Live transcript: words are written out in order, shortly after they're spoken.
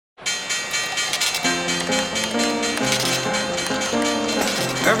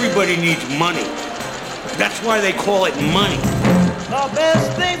Everybody needs money. That's why they call it money. The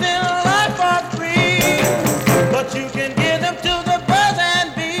best things in life are free, but you can give them to the birds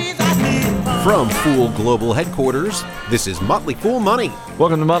and bees. I need money. From Fool Global Headquarters, this is Motley Fool Money.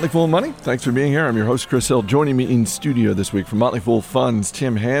 Welcome to Motley Fool Money. Thanks for being here. I'm your host, Chris Hill. Joining me in studio this week from Motley Fool Funds,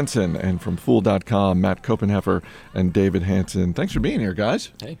 Tim Hansen, and from Fool.com, Matt Copenheffer and David Hansen. Thanks for being here,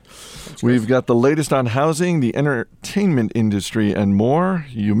 guys. Hey. Thanks, We've got the latest on housing, the entertainment industry, and more.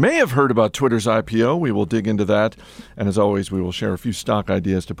 You may have heard about Twitter's IPO. We will dig into that. And as always, we will share a few stock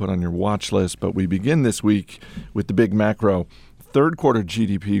ideas to put on your watch list. But we begin this week with the big macro. Third quarter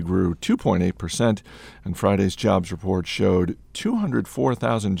GDP grew 2.8%, and Friday's jobs report showed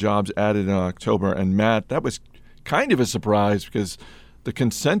 204,000 jobs added in October. And Matt, that was kind of a surprise because the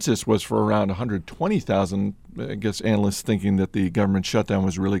consensus was for around 120,000. I guess analysts thinking that the government shutdown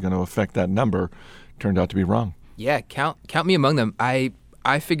was really going to affect that number turned out to be wrong. Yeah, count me among them. I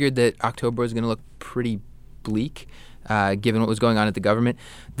figured that October was going to look pretty bleak. Given what was going on at the government.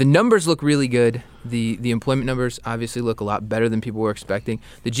 The numbers look really good. The employment numbers obviously look a lot better than people were expecting.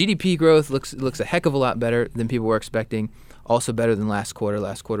 The GDP growth looks a heck of a lot better than people were expecting. Also better than last quarter.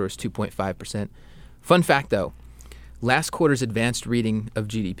 Last quarter was 2.5%. Fun fact, though, last quarter's advanced reading of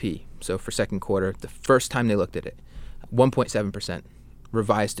GDP, so for second quarter, the first time they looked at it, 1.7%,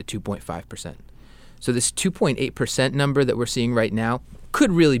 revised to 2.5%. So this 2.8% number that we're seeing right now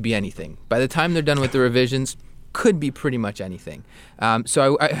could really be anything. By the time they're done with the revisions, could be pretty much anything.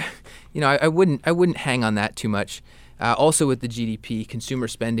 So I wouldn't hang on that too much. Also with the GDP, consumer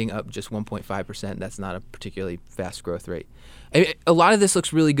spending up just 1.5%. That's not a particularly fast growth rate. A lot of this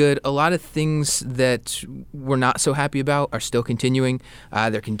looks really good. A lot of things that we're not so happy about are still continuing.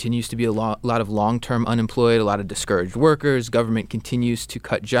 There continues to be a lot of long-term unemployed, a lot of discouraged workers. Government continues to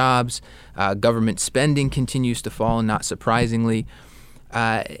cut jobs. Government spending continues to fall, not surprisingly.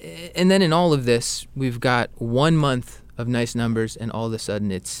 And then in all of this, we've got 1 month of nice numbers, and all of a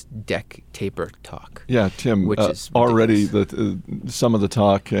sudden it's deck taper talk. Yeah, Tim, which is already some of the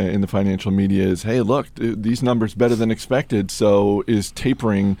talk in the financial media is, hey, look, these numbers better than expected, so is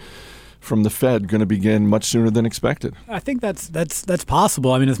tapering from the Fed going to begin much sooner than expected? I think that's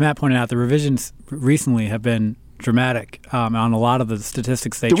possible. I mean, as Matt pointed out, the revisions recently have been dramatic on a lot of the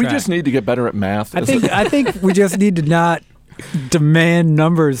statistics they track. Do we just need to get better at math? I think we just need to not demand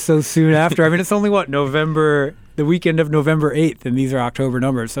numbers so soon after. I mean, it's only November, the weekend of November 8th, and these are October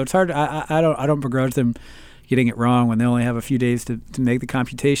numbers. So it's hard. I don't begrudge them getting it wrong when they only have a few days to make the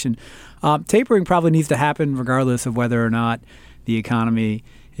computation. Tapering probably needs to happen regardless of whether or not the economy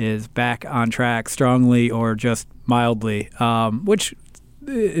is back on track strongly or just mildly, which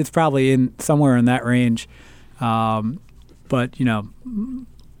it's probably somewhere in that range. But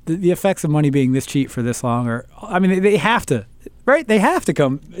the effects of money being this cheap for this long they have to, right? They have to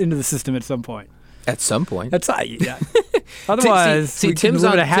come into the system at some point. At some point. Yeah. Otherwise, Tim's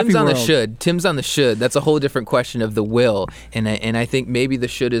on world. the should. Tim's on the should. That's a whole different question of the will. And I think maybe the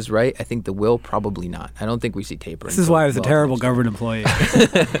should is right. I think the will probably not. I don't think we see tapering. This is why I was a terrible government employee.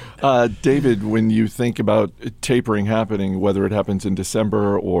 David, when you think about tapering happening, whether it happens in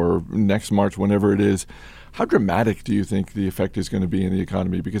December or next March, whenever it is, how dramatic do you think the effect is going to be in the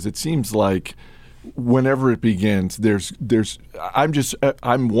economy? Because it seems like whenever it begins,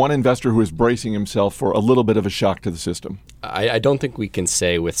 I'm one investor who is bracing himself for a little bit of a shock to the system. I don't think we can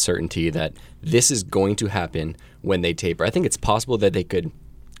say with certainty that this is going to happen when they taper. I think it's possible that they could,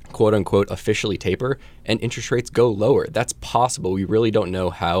 quote unquote, officially taper and interest rates go lower. That's possible. We really don't know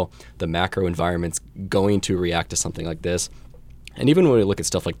how the macro environment's going to react to something like this. And even when we look at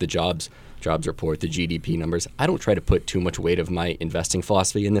stuff like the jobs report, the GDP numbers, I don't try to put too much weight of my investing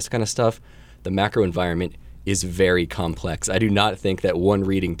philosophy in this kind of stuff. The macro environment is very complex. I do not think that one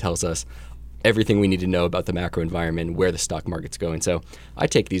reading tells us everything we need to know about the macro environment and where the stock market's going. So I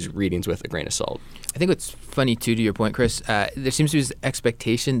take these readings with a grain of salt. I think what's funny, too, to your point, Chris, there seems to be this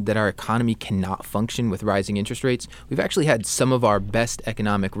expectation that our economy cannot function with rising interest rates. We've actually had some of our best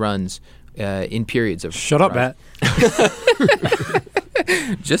economic runs in periods of... Shut up, Matt.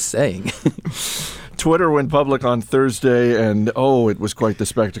 Just saying. Twitter went public on Thursday, and it was quite the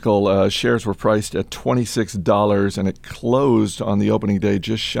spectacle. Shares were priced at $26, and it closed on the opening day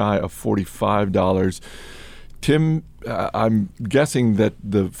just shy of $45. Tim, I'm guessing that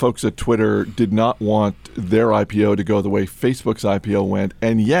the folks at Twitter did not want their IPO to go the way Facebook's IPO went,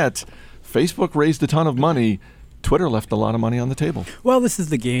 and yet Facebook raised a ton of money. Twitter left a lot of money on the table. Well, this is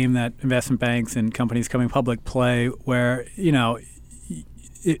the game that investment banks and companies coming public play where,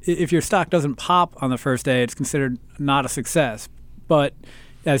 if your stock doesn't pop on the first day, it's considered not a success. But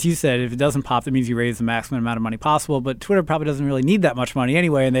as you said, if it doesn't pop, that means you raise the maximum amount of money possible. But Twitter probably doesn't really need that much money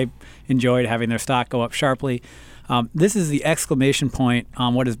anyway, and they enjoyed having their stock go up sharply. This is the exclamation point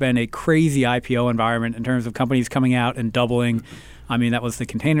on what has been a crazy IPO environment in terms of companies coming out and doubling. I mean, that was the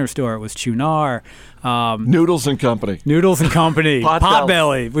Container Store. It was Chunar. Noodles and Company.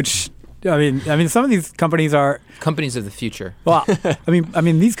 Potbelly, which... I mean, some of these companies are companies of the future. Well, I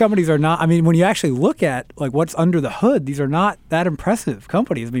mean, these companies are not. I mean, when you actually look at like what's under the hood, these are not that impressive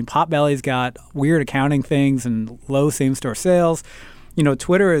companies. I mean, Potbelly's got weird accounting things and low same-store sales. You know,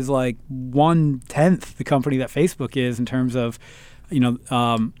 Twitter is like 1/10 the company that Facebook is in terms of,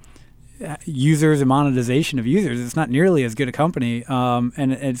 users and monetization of users. It's not nearly as good a company,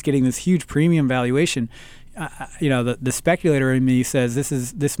 and it's getting this huge premium valuation. The speculator in me says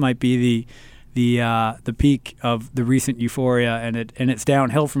this might be the peak of the recent euphoria, and it's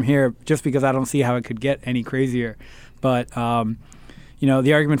downhill from here. Just because I don't see how it could get any crazier. But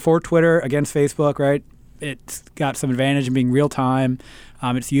the argument for Twitter against Facebook, right? It's got some advantage in being real time.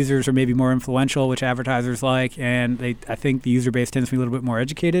 Its users are maybe more influential, which advertisers like, and I think the user base tends to be a little bit more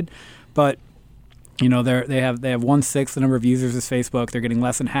educated. But they have 1/6 the number of users as Facebook. They're getting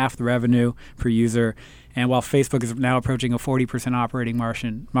less than half the revenue per user. And while Facebook is now approaching a 40% operating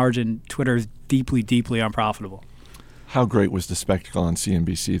margin, Twitter is deeply, deeply unprofitable. How great was the spectacle on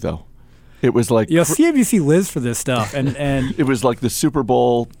CNBC, though? It was like... CNBC lives for this stuff. And it was like the Super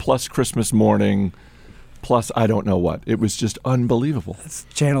Bowl plus Christmas morning plus I don't know what. It was just unbelievable. This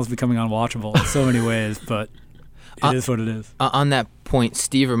channel's becoming unwatchable in so many ways, but it is what it is. On that point,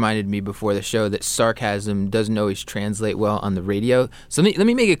 Steve reminded me before the show that sarcasm doesn't always translate well on the radio. So let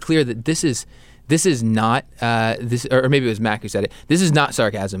me make it clear that this is not this, or maybe it was Mac who said it. This is not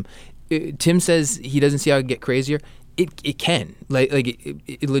sarcasm. Tim says he doesn't see how it can get crazier. It can,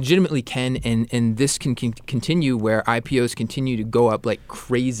 it legitimately can, and this can continue where IPOs continue to go up like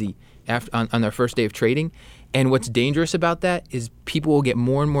crazy on their first day of trading. And what's dangerous about that is people will get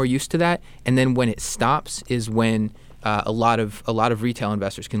more and more used to that, and then when it stops is when a lot of retail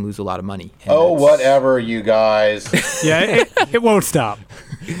investors can lose a lot of money. Oh, whatever, you guys. Yeah, it won't stop.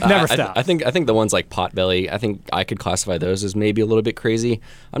 Never stop. I think the ones like Potbelly, I think I could classify those as maybe a little bit crazy.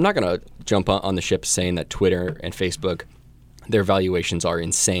 I'm not going to jump on the ship saying that Twitter and Facebook, their valuations are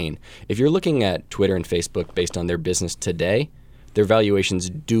insane. If you're looking at Twitter and Facebook based on their business today, their valuations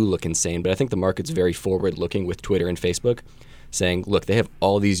do look insane. But I think the market's very forward-looking with Twitter and Facebook, saying, look, they have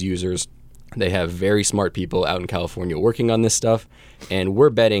all these users. They have very smart people out in California working on this stuff, and we're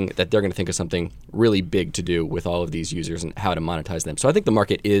betting that they're going to think of something really big to do with all of these users and how to monetize them. So I think the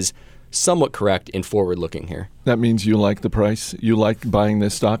market is somewhat correct in forward-looking here. That means you like the price? You like buying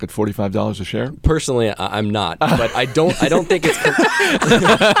this stock at $45 a share? Personally, I'm not, but I don't think it's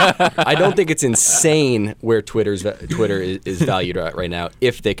I don't think it's insane where Twitter is valued at right now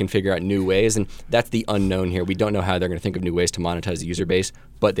if they can figure out new ways, and that's the unknown here. We don't know how they're going to think of new ways to monetize the user base,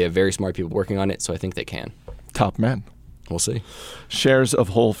 but they have very smart people working on it, so I think they can. Top men. We'll see. Shares of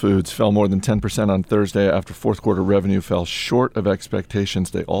Whole Foods fell more than 10% on Thursday after fourth quarter revenue fell short of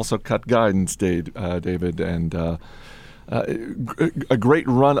expectations. They also cut guidance, David, and a great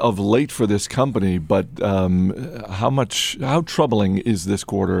run of late for this company. But how troubling is this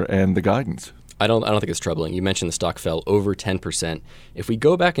quarter and the guidance? I don't think it's troubling. You mentioned the stock fell over 10%. If we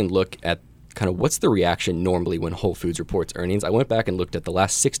go back and look at kind of what's the reaction normally when Whole Foods reports earnings, I went back and looked at the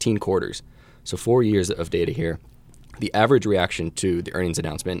last 16 quarters, so 4 years of data here. The average reaction to the earnings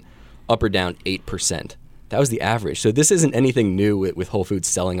announcement, up or down 8%. That was the average. So this isn't anything new with Whole Foods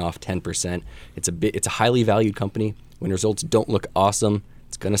selling off 10%. It's a highly valued company. When results don't look awesome,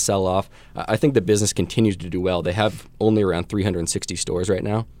 it's going to sell off. I think the business continues to do well. They have only around 360 stores right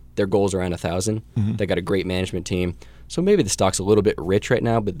now. Their goal's around 1,000. Mm-hmm. They got a great management team. So maybe the stock's a little bit rich right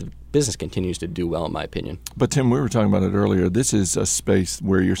now, but the business continues to do well, in my opinion. But, Tim, we were talking about it earlier. This is a space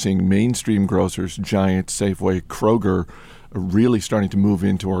where you're seeing mainstream grocers, Giant, Safeway, Kroger, really starting to move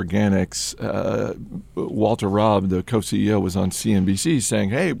into organics. Walter Robb, the co-CEO, was on CNBC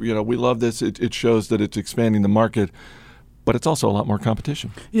saying, hey, we love this. It shows that it's expanding the market. But it's also a lot more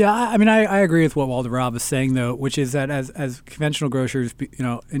competition. Yeah, I mean, I agree with what Walter Robb is saying, though, which is that as conventional grocers,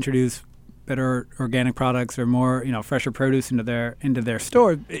 introduce better organic products or more, fresher produce into their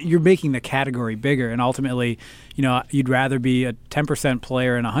store, you're making the category bigger. And ultimately, you'd rather be a 10%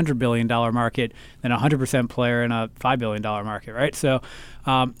 player in a $100 billion market than a 100% player in a $5 billion market, right? So,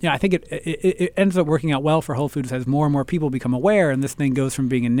 I think it ends up working out well for Whole Foods as more and more people become aware, and this thing goes from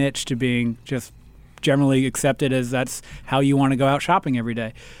being a niche to being just generally accepted as that's how you want to go out shopping every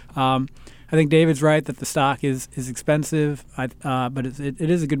day. I think David's right that the stock is expensive, but it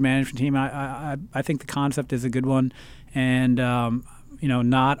is a good management team. I think the concept is a good one, and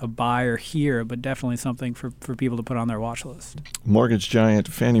not a buyer here, but definitely something for people to put on their watch list. Mortgage giant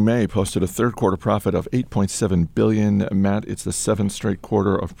Fannie Mae posted a third quarter profit of $8.7 billion. Matt, it's the seventh straight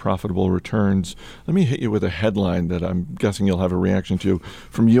quarter of profitable returns. Let me hit you with a headline that I'm guessing you'll have a reaction to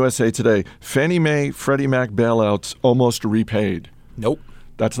from USA Today. Fannie Mae, Freddie Mac bailouts almost repaid. Nope.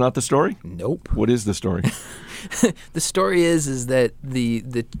 That's not the story? Nope. What is the story? The story is that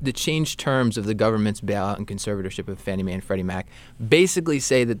the changed terms of the government's bailout and conservatorship of Fannie Mae and Freddie Mac basically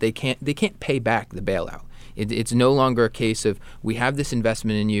say that they can't pay back the bailout. It's no longer a case of we have this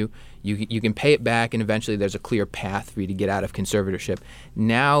investment in you, you can pay it back, and eventually there's a clear path for you to get out of conservatorship.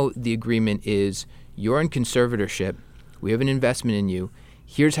 Now the agreement is you're in conservatorship, we have an investment in you,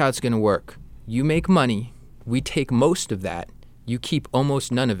 here's how it's going to work. You make money, we take most of that, you keep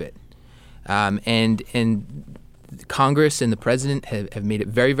almost none of it. And Congress and the president have made it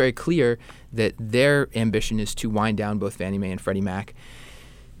very, very clear that their ambition is to wind down both Fannie Mae and Freddie Mac.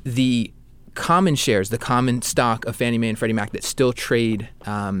 The common shares, the common stock of Fannie Mae and Freddie Mac that still trade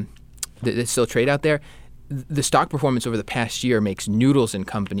out there, the stock performance over the past year makes Noodles and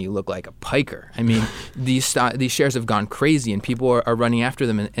Company look like a piker. I mean, these shares have gone crazy, and people are running after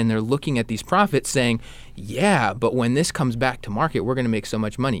them, and they're looking at these profits saying, yeah, but when this comes back to market, we're going to make so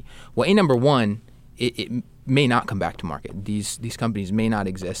much money. Well, number one, it may not come back to market. These companies may not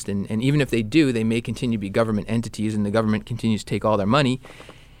exist, and even if they do, they may continue to be government entities, and the government continues to take all their money.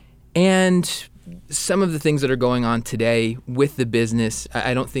 And some of the things that are going on today with the business,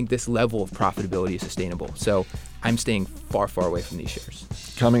 I don't think this level of profitability is sustainable. So I'm staying far, far away from these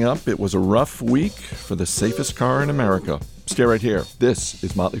shares. Coming up, it was a rough week for the safest car in America. Stay right here. This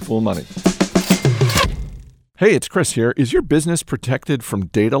is Motley Fool Money. Hey, it's Chris here. Is your business protected from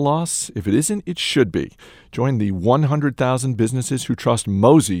data loss? If it isn't, it should be. Join the 100,000 businesses who trust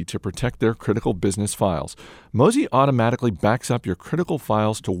Mozy to protect their critical business files. Mozy automatically backs up your critical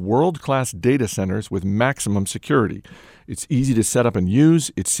files to world-class data centers with maximum security. It's easy to set up and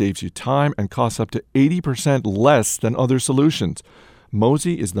use, it saves you time, and costs up to 80% less than other solutions.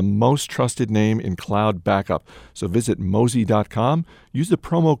 Mozy is the most trusted name in cloud backup. So visit mozy.com. Use the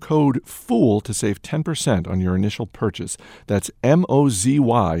promo code FOOL to save 10% on your initial purchase. That's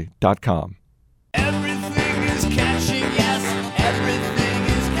mozy.com. Everything is catching, yes, everything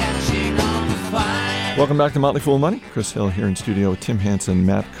is catching on fire. Welcome back to Motley Fool Money. Chris Hill here in studio with Tim Hansen,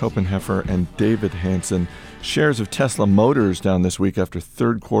 Matt Copenheffer, and David Hansen. Shares of Tesla Motors down this week after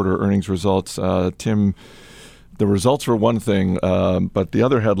third quarter earnings results. Tim, the results were one thing, but the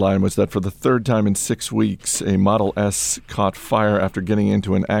other headline was that for the third time in 6 weeks, a Model S caught fire after getting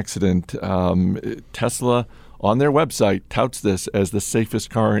into an accident. Tesla, on their website, touts this as the safest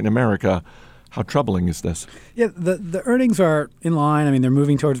car in America. How troubling is this? Yeah, the earnings are in line. I mean, they're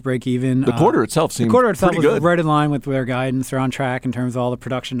moving towards break even. The quarter itself seemed pretty good. Was right in line with their guidance. They're on track in terms of all the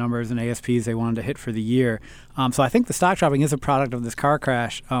production numbers and ASPs they wanted to hit for the year. So I think the stock dropping is a product of this car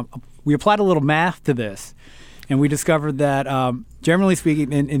crash. We applied a little math to this, and we discovered that, generally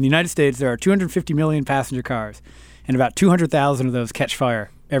speaking, in the United States, there are 250 million passenger cars, and about 200,000 of those catch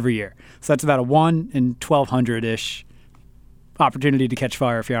fire every year. So that's about a 1 in 1,200-ish opportunity to catch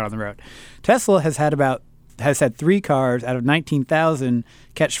fire if you're out on the road. Tesla has had 3 cars out of 19,000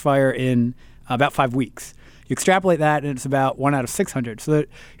 catch fire in about 5 weeks. You extrapolate that, and it's about 1 out of 600. So that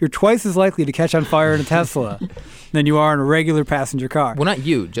you're twice as likely to catch on fire in a Tesla than you are in a regular passenger car. Well, not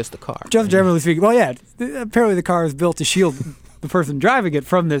you, just the car. Just generally speaking. Well, yeah, apparently the car is built to shield the person driving it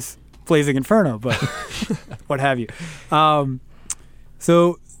from this blazing inferno, but what have you.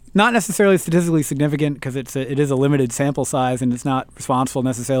 So not necessarily statistically significant because it is a limited sample size, and it's not responsible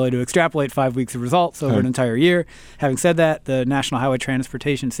necessarily to extrapolate 5 weeks of results over an entire year. Having said that, the National Highway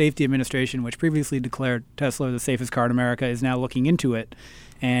Transportation Safety Administration, which previously declared Tesla the safest car in America, is now looking into it.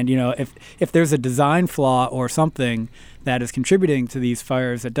 And if there's a design flaw or something that is contributing to these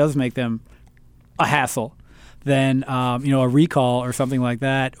fires that does make them a hassle, then a recall or something like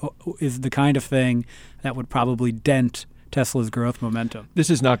that is the kind of thing that would probably dent Tesla's growth momentum. This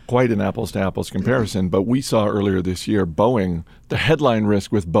is not quite an apples-to-apples comparison, but we saw earlier this year Boeing, the headline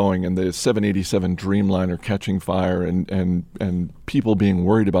risk with Boeing and the 787 Dreamliner catching fire and people being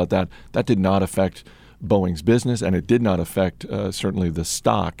worried about that. That did not affect Boeing's business, and it did not affect certainly the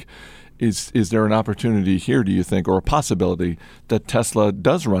stock. Is there an opportunity here, do you think, or a possibility that Tesla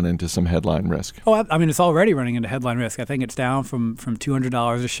does run into some headline risk? Oh, I mean, it's already running into headline risk. I think it's down from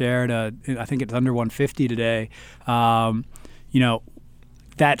 $200 a share to, I think it's under $150 today.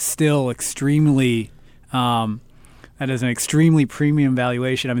 That's still extremely, that is an extremely premium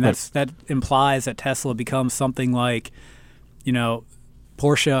valuation. I mean, that implies that Tesla becomes something like,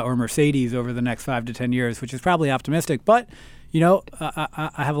 Porsche or Mercedes over the next 5 to 10 years, which is probably optimistic. But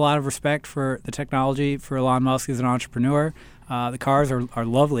I have a lot of respect for the technology, for Elon Musk as an entrepreneur. The cars are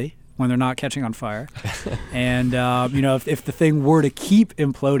lovely when they're not catching on fire. And, if the thing were to keep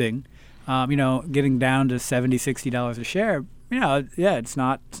imploding, getting down to $70, $60 a share, it's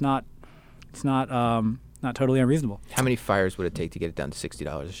not totally unreasonable. How many fires would it take to get it down to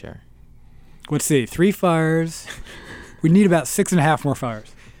 $60 a share? Let's see, 3 fires. We need about 6.5 more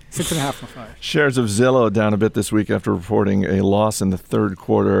fires. 6.5 more fires. Shares of Zillow down a bit this week after reporting a loss in the third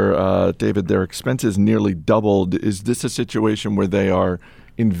quarter. David, their expenses nearly doubled. Is this a situation where they are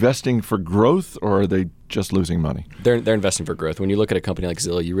investing for growth, or are they just losing money? They're investing for growth. When you look at a company like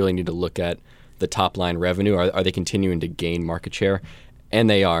Zillow, you really need to look at the top line revenue. Are they continuing to gain market share? And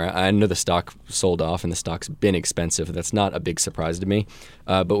they are. I know the stock sold off and the stock's been expensive. That's not a big surprise to me.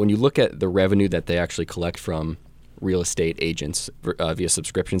 But when you look at the revenue that they actually collect from real estate agents via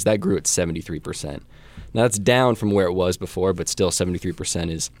subscriptions, that grew at 73%. Now that's down from where it was before, but still 73%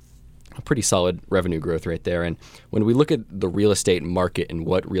 is a pretty solid revenue growth right there. And when we look at the real estate market and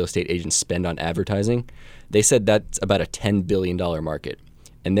what real estate agents spend on advertising, they said that's about a $10 billion market.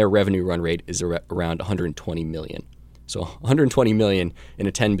 And their revenue run rate is around $120 million. So $120 million in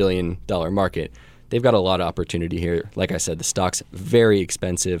a $10 billion market. They've got a lot of opportunity here. Like I said, the stock's very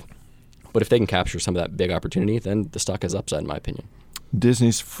expensive. But if they can capture some of that big opportunity, then the stock has upside, in my opinion.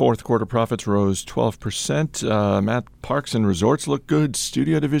 Disney's fourth quarter profits rose 12%. Matt, parks and resorts look good.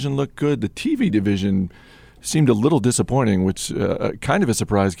 Studio division looked good. The TV division seemed a little disappointing, which kind of a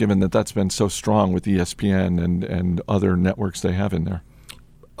surprise given that that's been so strong with ESPN and other networks they have in there.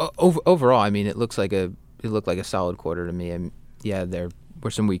 Overall, I mean, it looked like a solid quarter to me. And yeah, there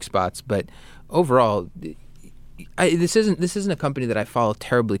were some weak spots, but overall, this isn't a company that I follow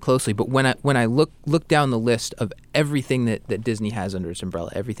terribly closely. But when I look down the list of everything that Disney has under its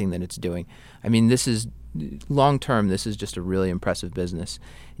umbrella, everything that it's doing, I mean, this is long term. This is just a really impressive business.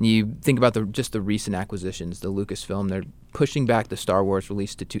 And you think about the recent acquisitions, the Lucasfilm. They're pushing back the Star Wars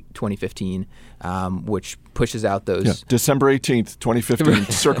release to 2015, which pushes out those. Yeah, December 18th, 2015.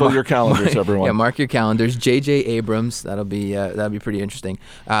 Circle your calendars, everyone. Yeah, mark your calendars. J.J. Abrams. That'll be pretty interesting.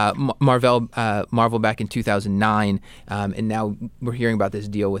 Marvel back in 2009, and now we're hearing about this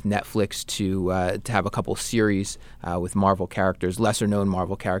deal with Netflix to have a couple series with Marvel characters, lesser known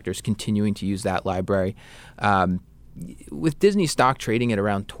Marvel characters, continuing to use that library. With Disney stock trading at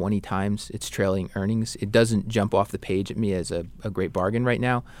around 20 times its trailing earnings, it doesn't jump off the page at me as a great bargain right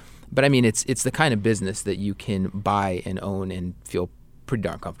now. But I mean, it's the kind of business that you can buy and own and feel pretty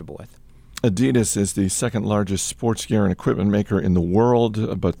darn comfortable with. Adidas is the second largest sports gear and equipment maker in the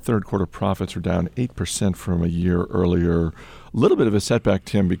world, but third quarter profits are down 8% from a year earlier. A little bit of a setback,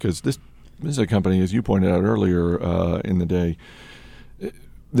 Tim, because this is a company, as you pointed out earlier in the day,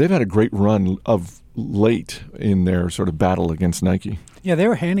 they've had a great run of late in their sort of battle against Nike. Yeah, they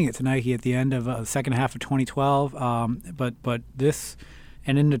were handing it to Nike at the end of the second half of 2012, but this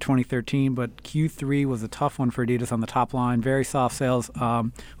and into 2013. But Q3 was a tough one for Adidas on the top line. Very soft sales,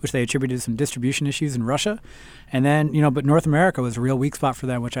 which they attributed to some distribution issues in Russia. And then, but North America was a real weak spot for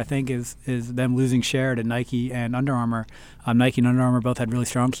them, which I think is them losing share to Nike and Under Armour. Nike and Under Armour both had really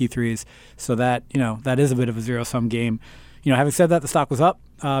strong Q3s, so that that is a bit of a zero-sum game. Having said that, the stock was up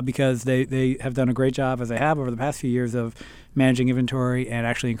because they have done a great job, as they have over the past few years, of managing inventory and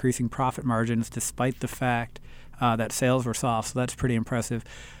actually increasing profit margins despite the fact that sales were soft. So that's pretty impressive.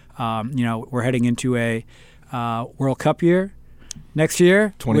 We're heading into a World Cup year next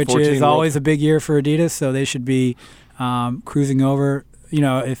year, which is always a big year for Adidas. So they should be cruising over.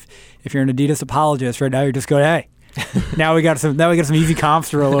 If you're an Adidas apologist right now, you're just going, hey. Now we got some easy comps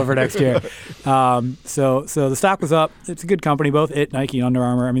to roll over next year. So the stock was up. It's a good company, both Nike and Under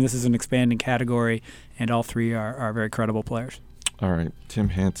Armour. I mean, this is an expanding category, and all three are very credible players. All right, Tim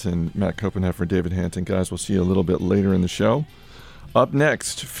Hansen, Matt Copenheffer, David Hansen. Guys, we'll see you a little bit later in the show. Up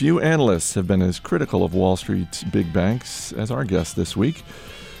next, few analysts have been as critical of Wall Street's big banks as our guest this week.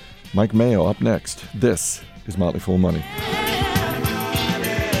 Mike Mayo up next. This is Motley Fool Money.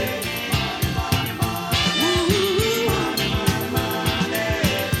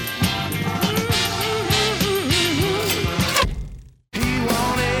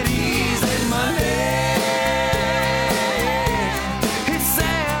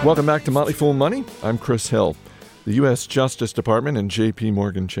 Welcome back to Motley Fool Money. I'm Chris Hill. The U.S. Justice Department and J.P.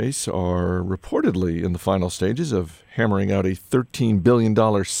 Morgan Chase are reportedly in the final stages of hammering out a $13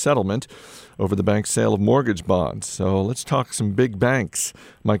 billion settlement over the bank's sale of mortgage bonds. So let's talk some big banks.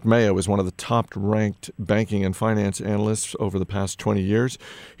 Mike Mayo is one of the top-ranked banking and finance analysts over the past 20 years.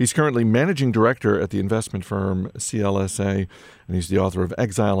 He's currently managing director at the investment firm CLSA, and he's the author of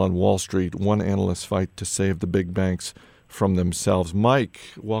Exile on Wall Street, One Analyst's Fight to Save the Big Banks from themselves. Mike,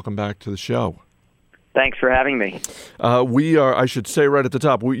 welcome back to the show. Thanks for having me. We are, I should say right at the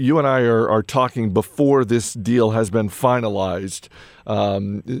top, you and I are talking before this deal has been finalized.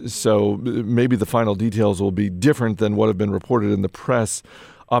 So maybe the final details will be different than what have been reported in the press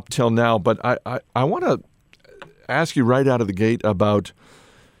up till now. But I want to ask you right out of the gate about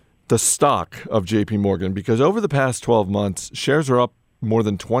the stock of JP Morgan, because over the past 12 months, shares are up more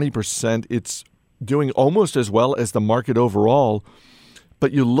than 20%. It's doing almost as well as the market overall.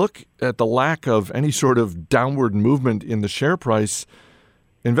 But you look at the lack of any sort of downward movement in the share price,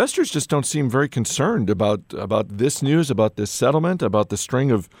 investors just don't seem very concerned about this news, about this settlement, about the string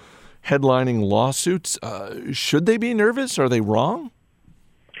of headlining lawsuits. Should they be nervous? Are they wrong?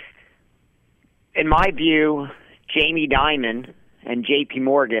 In my view, Jamie Dimon and JP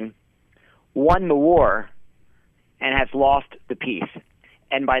Morgan won the war and has lost the peace.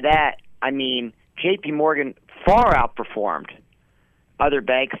 And by that, I mean JP Morgan far outperformed other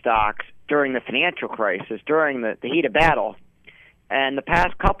bank stocks during the financial crisis, during the heat of battle. And the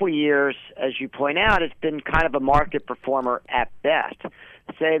past couple of years, as you point out, it's been kind of a market performer at best.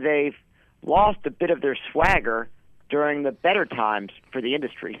 Say they've lost a bit of their swagger during the better times for the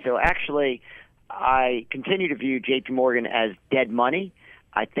industry. So actually, I continue to view JP Morgan as dead money.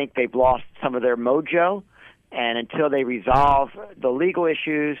 I think they've lost some of their mojo, and until they resolve the legal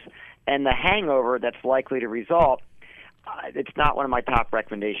issues and the hangover that's likely to result, it's not one of my top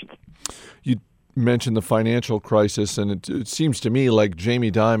recommendations. You mentioned the financial crisis, and it seems to me like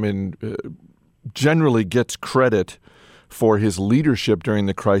Jamie Dimon generally gets credit for his leadership during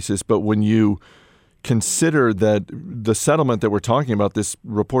the crisis. But when you consider that the settlement that we're talking about, this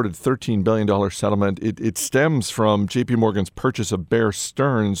reported $13 billion settlement, it stems from JP Morgan's purchase of Bear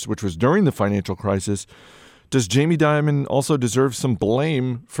Stearns, which was during the financial crisis. Does Jamie Dimon also deserve some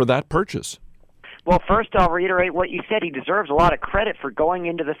blame for that purchase? Well, first I'll reiterate what you said. He deserves a lot of credit for going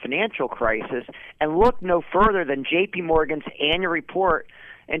into the financial crisis, and look no further than JP Morgan's annual report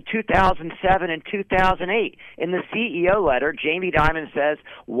in 2007 and 2008. In the CEO letter, Jamie Dimon says,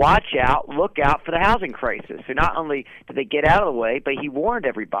 watch out, look out for the housing crisis. So not only did they get out of the way, but he warned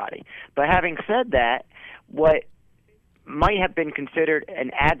everybody. But having said that, what might have been considered an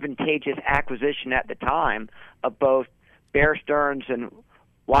advantageous acquisition at the time of both Bear Stearns and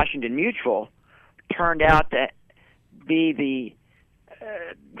Washington Mutual turned out to be the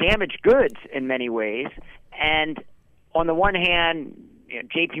damaged goods in many ways. And on the one hand,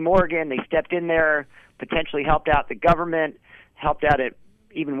 J.P. Morgan, they stepped in there, potentially helped out the government, helped out an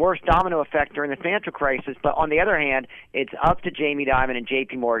even worse domino effect during the financial crisis. But on the other hand, it's up to Jamie Dimon and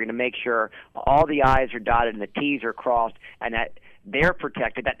J.P. Morgan to make sure all the I's are dotted and the T's are crossed, and that they're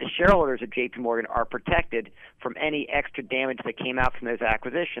protected, that the shareholders of JP Morgan are protected from any extra damage that came out from those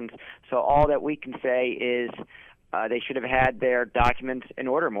acquisitions. So all that we can say is they should have had their documents in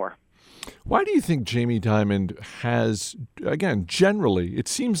order more. Why do you think Jamie Dimon has, again, generally, it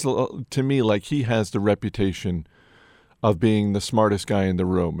seems to me like he has the reputation of being the smartest guy in the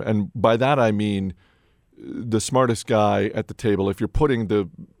room. And by that I mean the smartest guy at the table. If you're putting the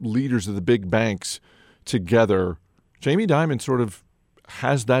leaders of the big banks together, Jamie Dimon sort of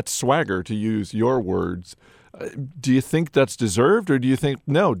has that swagger, to use your words. Do you think that's deserved, or do you think,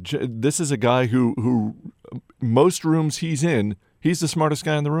 no, this is a guy who most rooms he's in, he's the smartest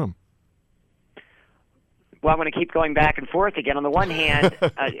guy in the room? Well, I'm going to keep going back and forth again. On the one hand,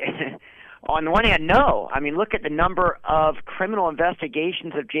 no. I mean, look at the number of criminal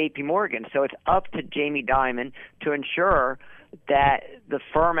investigations of J.P. Morgan. So it's up to Jamie Dimon to ensure that the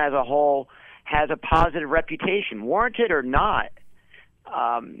firm as a whole has a positive reputation, warranted or not.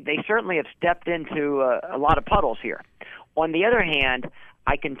 They certainly have stepped into a lot of puddles here. On the other hand,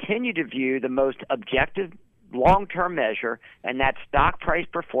 I continue to view the most objective long-term measure, and that's stock price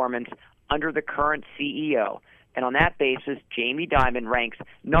performance under the current CEO. And on that basis, Jamie Dimon ranks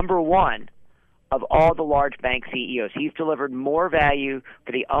number one of all the large bank CEOs. He's delivered more value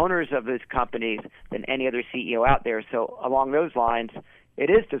for the owners of those companies than any other CEO out there. So along those lines, it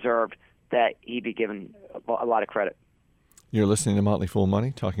is deserved that he be given a lot of credit. You're listening to Motley Fool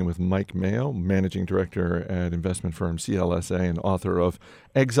Money, talking with Mike Mayo, managing director at investment firm CLSA and author of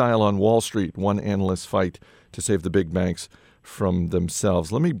Exile on Wall Street, One Analyst's Fight to Save the Big Banks from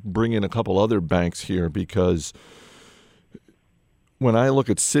Themselves. Let me bring in a couple other banks here, because when I look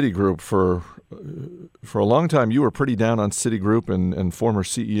at Citigroup, for a long time you were pretty down on Citigroup and former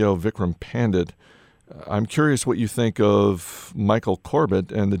CEO Vikram Pandit. I'm curious what you think of Michael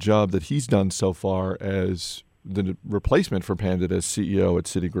Corbett and the job that he's done so far as the replacement for Pandit as CEO at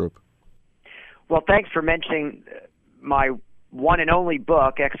Citigroup. Well, thanks for mentioning my one and only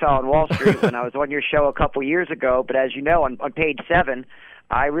book, Exile on Wall Street, when I was on your show a couple years ago. But as you know, on page 7,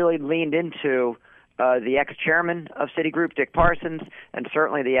 I really leaned into the ex-chairman of Citigroup, Dick Parsons, and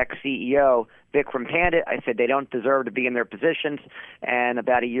certainly the ex-CEO, Vikram Pandit. I said they don't deserve to be in their positions. And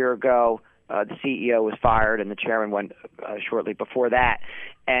about a year ago, the CEO was fired, and the chairman went shortly before that.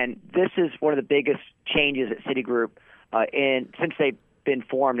 And this is one of the biggest changes at Citigroup since they've been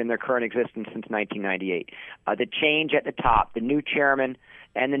formed in their current existence since 1998. The change at the top, the new chairman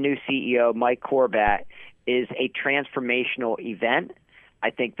and the new CEO, Mike Corbat, is a transformational event. I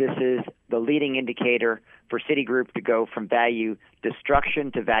think this is the leading indicator for Citigroup to go from value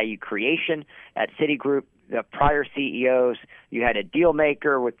destruction to value creation. At Citigroup, the prior CEOs, you had a deal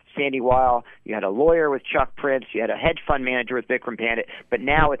maker with Sandy Weil, you had a lawyer with Chuck Prince, you had a hedge fund manager with Vikram Pandit, but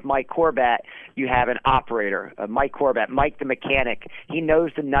now with Mike Corbat, you have an operator, Mike Corbat, Mike the mechanic. He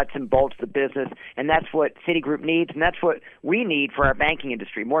knows the nuts and bolts of the business, and that's what Citigroup needs, and that's what we need for our banking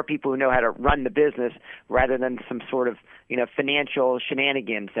industry, more people who know how to run the business rather than some sort of financial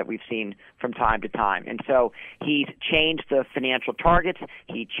shenanigans that we've seen from time to time. And so he's changed the financial targets,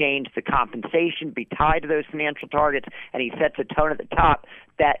 he changed the compensation to be tied to those financial targets, and he sets a tone at the top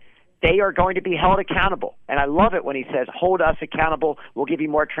that they are going to be held accountable. And I love it when he says, hold us accountable, we'll give you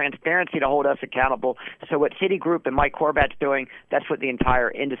more transparency to hold us accountable. So what Citigroup and Mike Corbat's doing, that's what the entire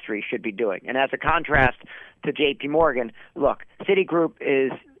industry should be doing. And as a contrast to JP Morgan, look, Citigroup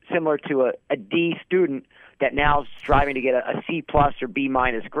is similar to a D student that now is striving to get a C plus or B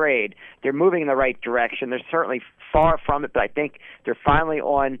minus grade. They're moving in the right direction. They're certainly far from it, but I think they're finally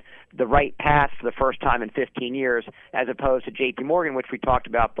on the right path for the first time in 15 years, as opposed to JP Morgan, which we talked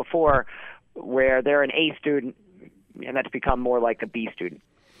about before, where they're an A student, and that's become more like a B student.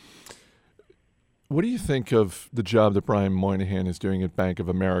 What do you think of the job that Brian Moynihan is doing at Bank of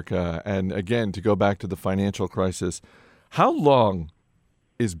America? And again, to go back to the financial crisis, how long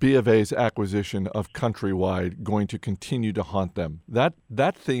is B of A's acquisition of Countrywide going to continue to haunt them? That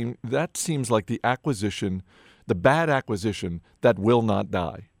seems like the bad acquisition that will not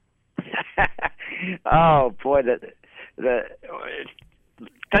die. Oh boy, the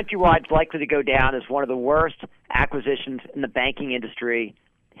Countrywide's likely to go down as one of the worst acquisitions in the banking industry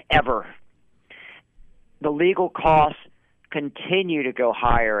ever. The legal costs continue to go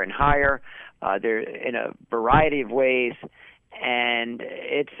higher and higher. They're in a variety of ways, and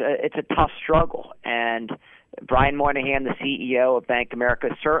it's a tough struggle. And Brian Moynihan, the CEO of Bank of America,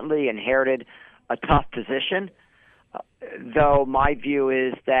 certainly inherited a tough position, though my view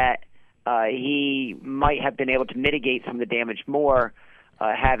is that he might have been able to mitigate some of the damage more,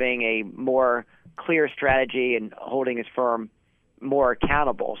 having a more clear strategy and holding his firm more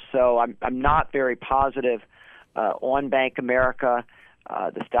accountable. So I'm not very positive on Bank of America.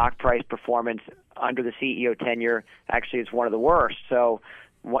 The stock price performance under the CEO tenure actually is one of the worst. So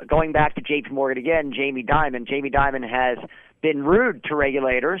going back to JP Morgan again, Jamie Dimon has been rude to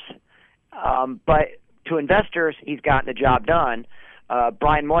regulators, but to investors, he's gotten the job done.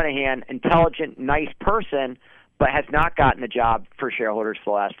 Brian Moynihan, intelligent, nice person, but has not gotten the job for shareholders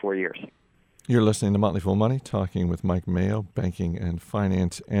for the last 4 years. You're listening to Motley Fool Money, talking with Mike Mayo, banking and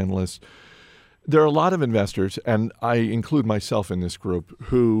finance analyst. There are a lot of investors, and I include myself in this group,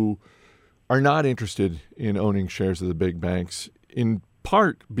 who are not interested in owning shares of the big banks, in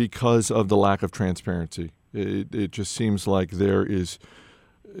part because of the lack of transparency. It just seems like there is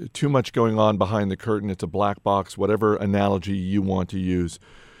too much going on behind the curtain. It's a black box, whatever analogy you want to use.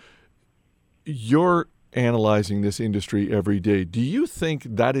 You're analyzing this industry every day. Do you think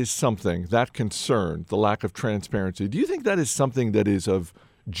that is something, that concern, the lack of transparency, do you think that is something that is of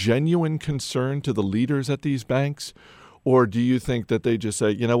genuine concern to the leaders at these banks? Or do you think that they just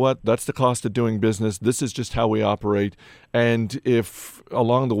say, you know what, that's the cost of doing business, this is just how we operate, and if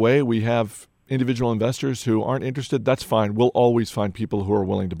along the way we have individual investors who aren't interested, that's fine. We'll always find people who are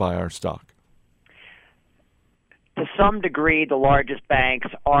willing to buy our stock. To some degree, the largest banks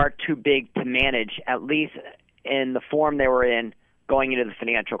are too big to manage, at least in the form they were in going into the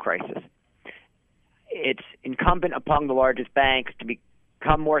financial crisis. It's incumbent upon the largest banks to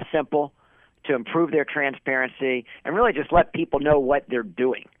become more simple, to improve their transparency, and really just let people know what they're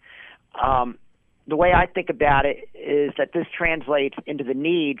doing. The way I think about it is that this translates into the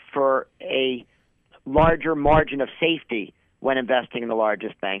need for a larger margin of safety when investing in the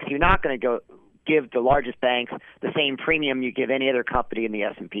largest banks. You're not going to go give the largest banks the same premium you give any other company in the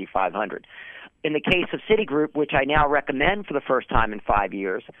S&P 500. In the case of Citigroup, which I now recommend for the first time in 5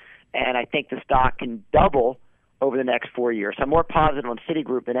 years, and I think the stock can double over the next 4 years. I'm more positive on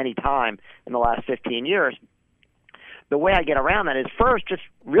Citigroup than any time in the last 15 years. The way I get around that is first just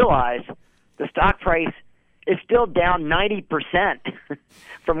realize the stock price is still down 90%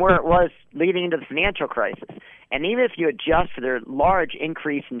 from where it was leading into the financial crisis. And even if you adjust for their large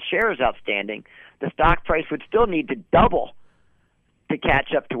increase in shares outstanding, the stock price would still need to double to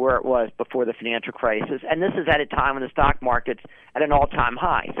catch up to where it was before the financial crisis. And this is at a time when the stock market's at an all-time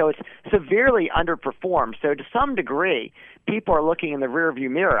high. So it's severely underperformed. So to some degree, people are looking in the rearview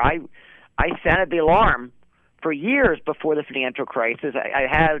mirror. I sounded the alarm for years before the financial crisis. I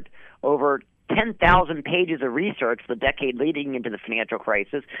had over 10,000 pages of research the decade leading into the financial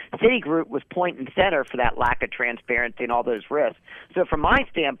crisis. Citigroup was point and center for that lack of transparency and all those risks. So from my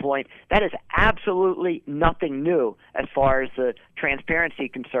standpoint, that is absolutely nothing new as far as the transparency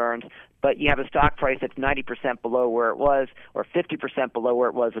concerns, but you have a stock price that's 90% below where it was or 50% below where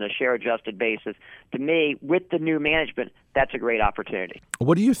it was on a share-adjusted basis. To me, with the new management, that's a great opportunity.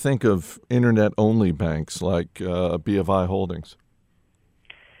 What do you think of internet-only banks like BofI Holdings?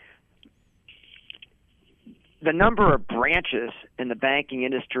 The number of branches in the banking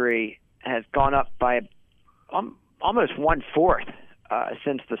industry has gone up by almost 1/4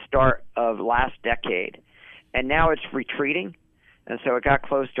 since the start of last decade. And now it's retreating. And so it got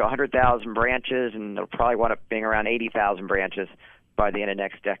close to 100,000 branches, and it'll probably wind up being around 80,000 branches by the end of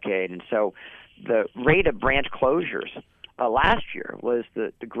next decade. And so the rate of branch closures last year was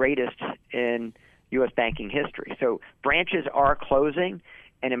the greatest in U.S. banking history. So branches are closing,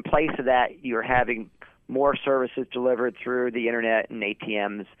 and in place of that, you're having more services delivered through the internet and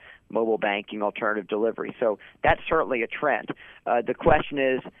ATMs, mobile banking, alternative delivery. So that's certainly a trend. The question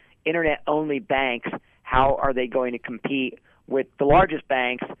is, internet-only banks, how are they going to compete with the largest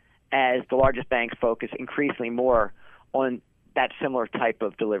banks as the largest banks focus increasingly more on that similar type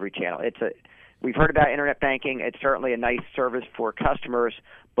of delivery channel? We've heard about internet banking. It's certainly a nice service for customers,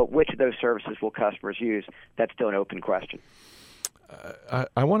 but which of those services will customers use? That's still an open question.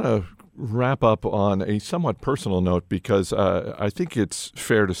 I want to wrap up on a somewhat personal note because I think it's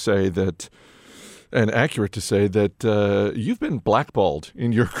fair to say that, and accurate to say that you've been blackballed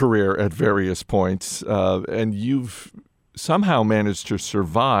in your career at various points, and you've somehow managed to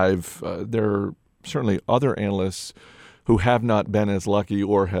survive. There are certainly other analysts who have not been as lucky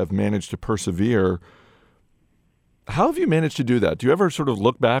or have managed to persevere. How have you managed to do that? Do you ever sort of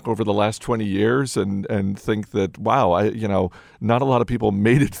look back over the last 20 years and think that, wow, not a lot of people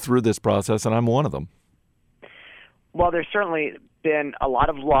made it through this process, and I'm one of them? Well, there's certainly been a lot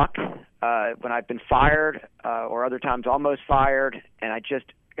of luck when I've been fired or other times almost fired, and I just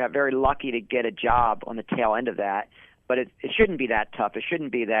got very lucky to get a job on the tail end of that. But it shouldn't be that tough. It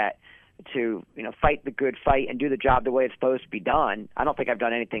shouldn't be that to fight the good fight and do the job the way it's supposed to be done. I don't think I've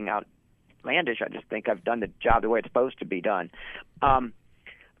done anything outlandish. I just think I've done the job the way it's supposed to be done.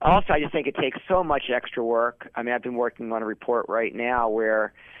 Also, I just think it takes so much extra work. I mean, I've been working on a report right now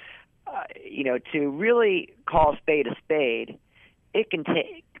where, to really call a spade, it can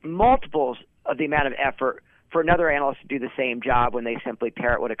take multiples of the amount of effort for another analyst to do the same job when they simply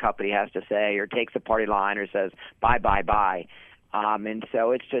parrot what a company has to say or takes the party line or says, buy. And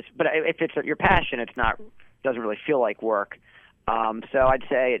so it's just, but if it's your passion, doesn't really feel like work. So I'd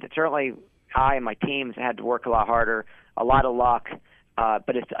say it's certainly I and my teams had to work a lot harder, a lot of luck,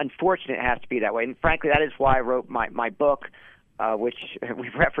 but it's unfortunate it has to be that way. And frankly, that is why I wrote my book, which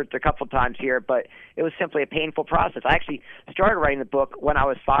we've referenced a couple times here, but it was simply a painful process. I actually started writing the book when I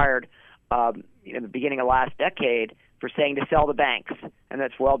was fired in the beginning of last decade for saying to sell the banks, and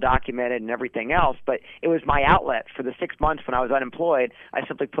that's well documented and everything else, but it was my outlet. For the 6 months when I was unemployed, I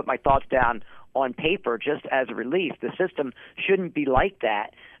simply put my thoughts down on paper just as a relief. The system shouldn't be like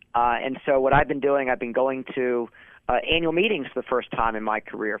that. And so what I've been doing, I've been going to annual meetings for the first time in my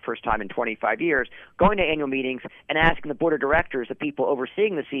career, first time in 25 years, going to annual meetings and asking the board of directors, the people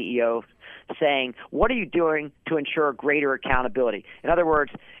overseeing the CEO, saying, what are you doing to ensure greater accountability? In other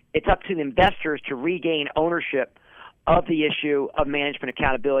words, it's up to the investors to regain ownership of the issue of management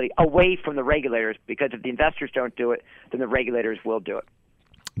accountability away from the regulators, because if the investors don't do it, then the regulators will do it.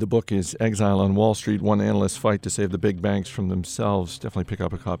 The book is Exile on Wall Street, One Analyst's Fight to Save the Big Banks from Themselves. Definitely pick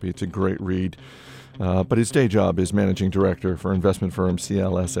up a copy. It's a great read. But his day job is managing director for investment firm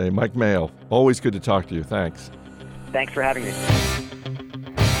CLSA. Mike Mayo, always good to talk to you. Thanks. Thanks for having me.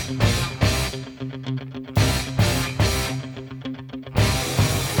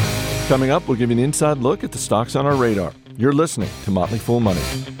 Coming up, we'll give you an inside look at the stocks on our radar. You're listening to Motley Fool Money.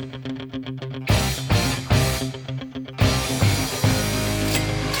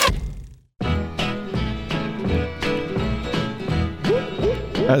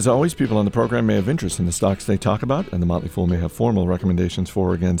 As always, people on the program may have interest in the stocks they talk about, and the Motley Fool may have formal recommendations for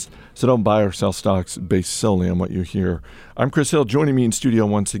or against, so don't buy or sell stocks based solely on what you hear. I'm Chris Hill. Joining me in studio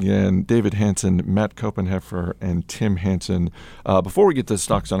once again, David Hansen, Matt Koppenheffer, and Tim Hansen. Before we get to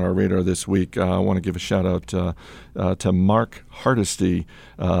stocks on our radar this week, I want to give a shout-out to Mark Hardesty,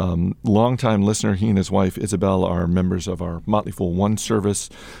 longtime listener. He and his wife, Isabel, are members of our Motley Fool One service.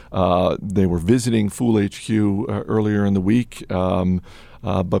 They were visiting Fool HQ earlier in the week.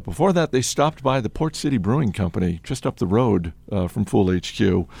 But before that, they stopped by the Port City Brewing Company just up the road from Fool HQ.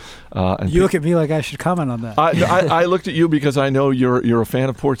 You look at me like I should comment on that. I looked at you because I know you're a fan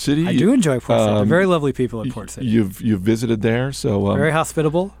of Port City. I do enjoy Port City. They're very lovely people at Port City. You've visited there, so very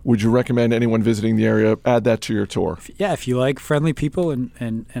hospitable. Would you recommend anyone visiting the area add that to your tour? If you like friendly people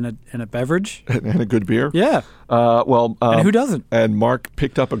and a beverage and a good beer. Yeah. And who doesn't? And Mark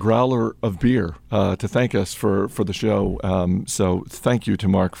picked up a growler of beer to thank us for the show. So thank you to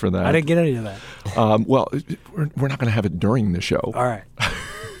Mark for that. I didn't get any of that. We're not going to have it during the show. All right.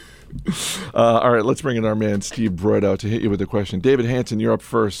 All right, let's bring in our man Steve Broidow to hit you with a question. David Hansen, you're up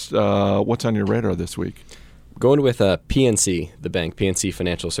first. What's on your radar this week? Going with PNC, the bank, PNC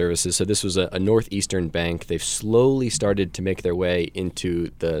Financial Services. So this was a northeastern bank. They've slowly started to make their way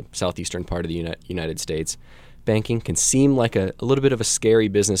into the southeastern part of the United States. Banking can seem like a little bit of a scary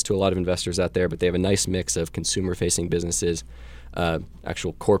business to a lot of investors out there, but they have a nice mix of consumer-facing businesses,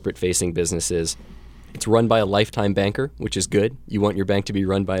 actual corporate-facing businesses. It's run by a lifetime banker, which is good. You want your bank to be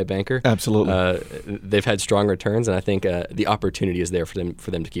run by a banker. Absolutely. They've had strong returns, and I think the opportunity is there for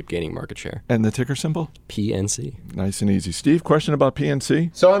them to keep gaining market share. And the ticker symbol? PNC. Nice and easy. Steve, question about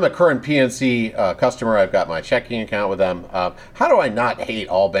PNC? So I'm a current PNC customer. I've got my checking account with them. How do I not hate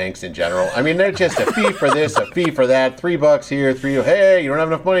all banks in general? I mean, they're just a fee for this, a fee for that. $3 here, hey, you don't have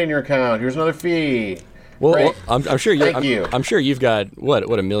enough money in your account. Here's another fee. Well, I'm sure you. I'm sure you've got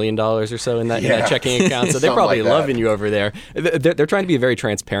 $1 million or so in that checking account, so they're probably loving you over there. They're trying to be very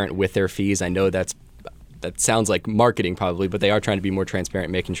transparent with their fees. I know that sounds like marketing probably, but they are trying to be more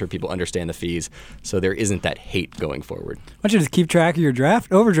transparent, making sure people understand the fees, so there isn't that hate going forward. Why don't you just keep track of your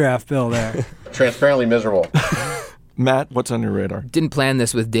overdraft bill there? Transparently miserable. Matt, what's on your radar? Didn't plan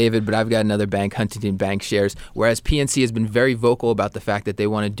this with David, but I've got another bank, Huntington Bank Shares, whereas PNC has been very vocal about the fact that they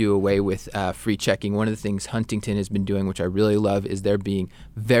want to do away with free checking. One of the things Huntington has been doing, which I really love, is they're being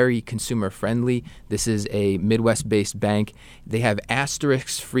very consumer-friendly. This is a Midwest-based bank. They have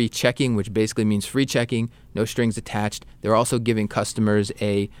asterisk-free checking, which basically means free checking, no strings attached. They're also giving customers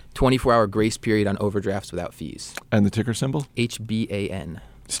a 24-hour grace period on overdrafts without fees. And the ticker symbol? HBAN.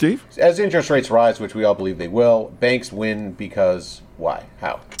 Steve? As interest rates rise, which we all believe they will, banks win because why?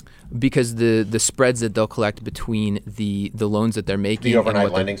 How? Because the spreads that they'll collect between the loans that they're making. The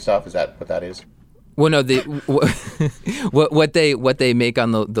overnight lending stuff, is that what that is? Well, no, what they make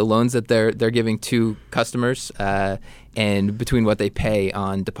on the loans that they're giving to customers, and between what they pay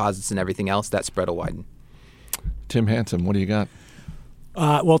on deposits and everything else, that spread will widen. Tim Hansen, what do you got?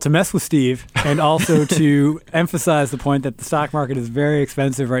 Well, to mess with Steve and also to emphasize the point that the stock market is very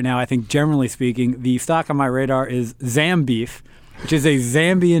expensive right now, I think generally speaking, the stock on my radar is Zambeef, which is a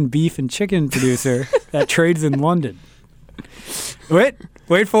Zambian beef and chicken producer that trades in London. Wait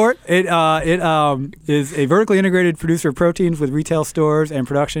for it. It is a vertically integrated producer of proteins with retail stores and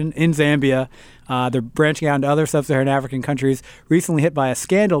production in Zambia. They're branching out into other sub-Saharan African countries, recently hit by a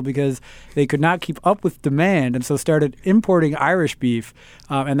scandal because they could not keep up with demand and so started importing Irish beef.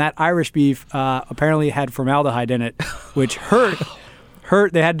 And that Irish beef apparently had formaldehyde in it, which hurt.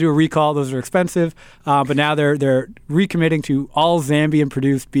 They had to do a recall. Those are expensive. But now they're recommitting to all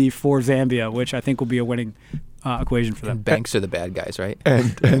Zambian-produced beef for Zambia, which I think will be a winning equation for them. And banks are the bad guys, right?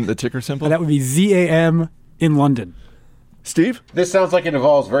 And the ticker symbol? That would be ZAM in London. Steve? This sounds like it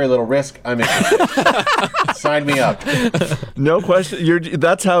involves very little risk. I'm interested. Sign me up. No question.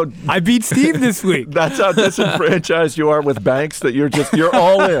 That's how I beat Steve this week. That's how disenfranchised you are with banks. That you're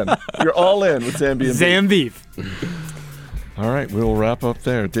all in. You're all in with Zambian beef. All right, we will wrap up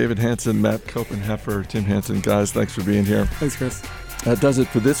there. David Hansen, Matt Koppenheffer, Tim Hansen, guys, thanks for being here. Thanks, Chris. That does it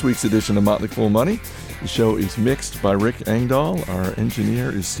for this week's edition of Motley Fool Money. The show is mixed by Rick Engdahl. Our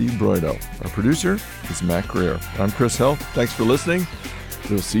engineer is Steve Broidow. Our producer is Matt Greer. I'm Chris Hill. Thanks for listening.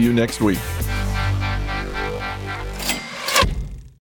 We'll see you next week.